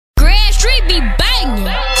be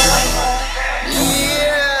banging.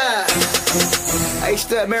 Yeah. Hey,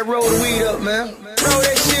 step, man, roll the weed up, man. Roll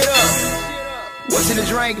that shit up. What's in the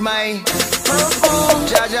drink, man?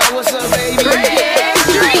 Jaja, what's up, baby? Crazy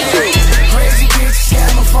bitch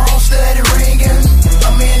got my phone steady ringing.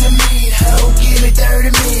 I'm in the meat, hoe, give me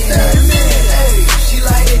 30 minutes. Hey, she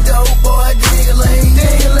like that dope, boy, ding-a-ling,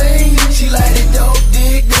 ding-a-ling. She like that dope,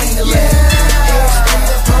 dig-ding-a-ling.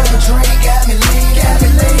 Yeah, purple drink got me lean,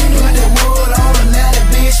 Put the wood on her, now that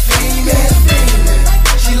bitch fiendin'.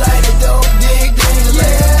 She like that dope,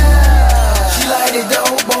 dig-ding-a-ling. She like that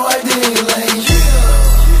dope, boy, ding-a-ling.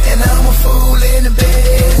 And I'm a fool in the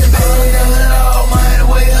bed. I'm done it all, man, the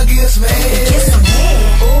way I get some head.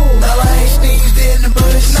 Now I ain't sneezed in the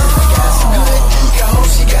bush. She got some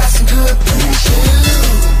good, she got some good push.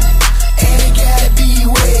 And it gotta be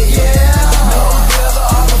wet, yeah. No brother,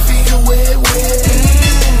 all my feet are wet.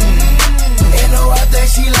 And no, I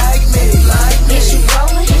think she like me. Is she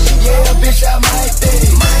rolling? Yeah, bitch, I might be.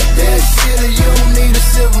 That shit, you don't need a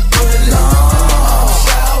silver bullet.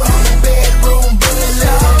 Shout in the bedroom,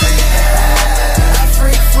 bullet.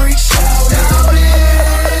 Freak, shout out.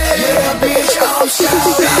 Yeah, bitch, I'm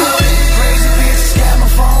shouting. Crazy bitches got my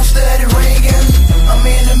phone steady ringing. I'm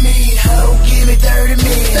in the meat, hoe, give me 30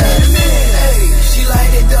 minutes. Hey, she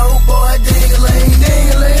like that dope, boy, ding-a-ling,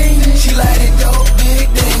 ding-a-ling. She like that dope, big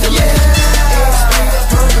ding-a-ling. Yeah,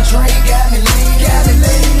 purple drink got me lean,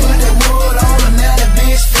 Put the wood on her, now that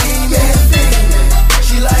bitch fiendin'.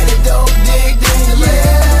 She like that dope, dig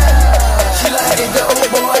ding-a-ling. She like that dope,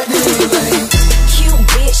 boy, ding-a-ling. Cute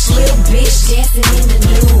bitch, little bitch, dancing in the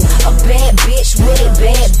nude. A bad bitch with a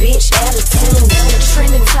bad bitch attitude.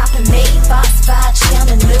 Trending topping made Fox 5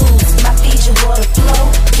 channel news. My feature water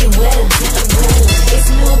flow, get wetter than a rule. It's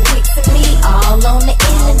new pics of me all on the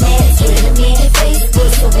internet. Twitter and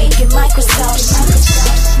Facebook so we can Microsoft.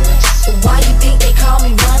 Why you think they call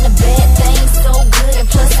me run a bad thing so good? And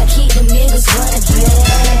plus I keep them niggas running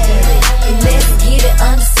bad. Let's get it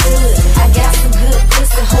understood. I got some good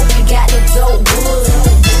pussy, hope you got that dope wood.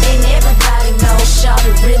 And everybody knows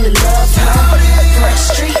Shawty really loves her. Front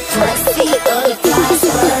street, front seat, other flies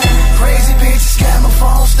burn. Crazy bitches got my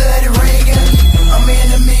phone steady ringing. I'm in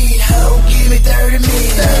the meat, hoe, give me 30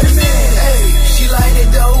 minutes. Hey, she like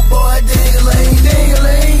that dope, boy, ding-a-ling,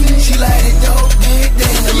 ding-a-ling. She like that dope, big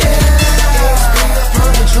ding-a-ling. Yeah,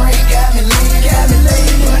 purple drink got me lean,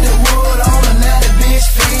 Put the wood on her, now that bitch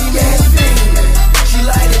fiendin'. She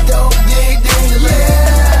like that dope, dig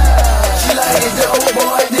ding-a-ling. She like that dope,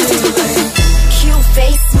 boy, ding-a-ling. Cute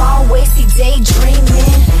face, small waisty,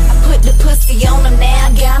 daydreaming. I put the pussy on him, now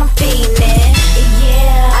I got him feeling.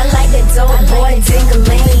 Yeah, I like that dope boy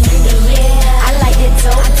ding-a-ling. Yeah, I like that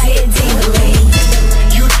dope dick ding-a-ling.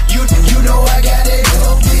 You know I got that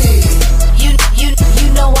dope dick. You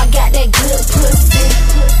know I got that good pussy.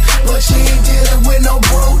 But she ain't dealing with no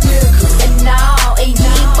broke nigga. And no, and you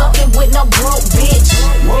ain't fucking with no broke bitch.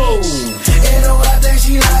 And no, I think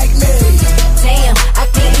she like me. Damn, I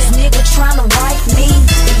think this nigga tryna wife me.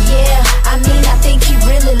 Yeah, I mean I think he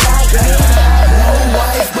really like me. No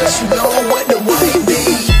wife, but you know what the wife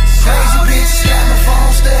be. Crazy bitch got my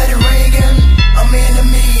phone steady ringing. I'm in the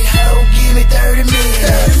meat, hoe, give me 30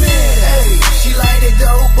 minutes. Hey, she like that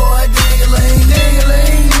dope, boy, ding-a-ling,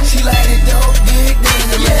 ding-a-ling. She like that dope, big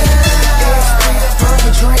ding-a-ling. Yeah,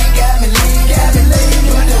 purple drink got me lean,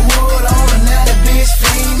 Put the wood on her, now that bitch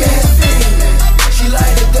fiendin'. She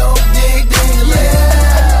like that dope, dig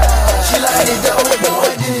ding-a-ling. She like that dope,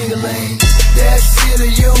 boy, ding-a-ling. That shit,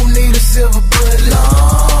 you don't need a silver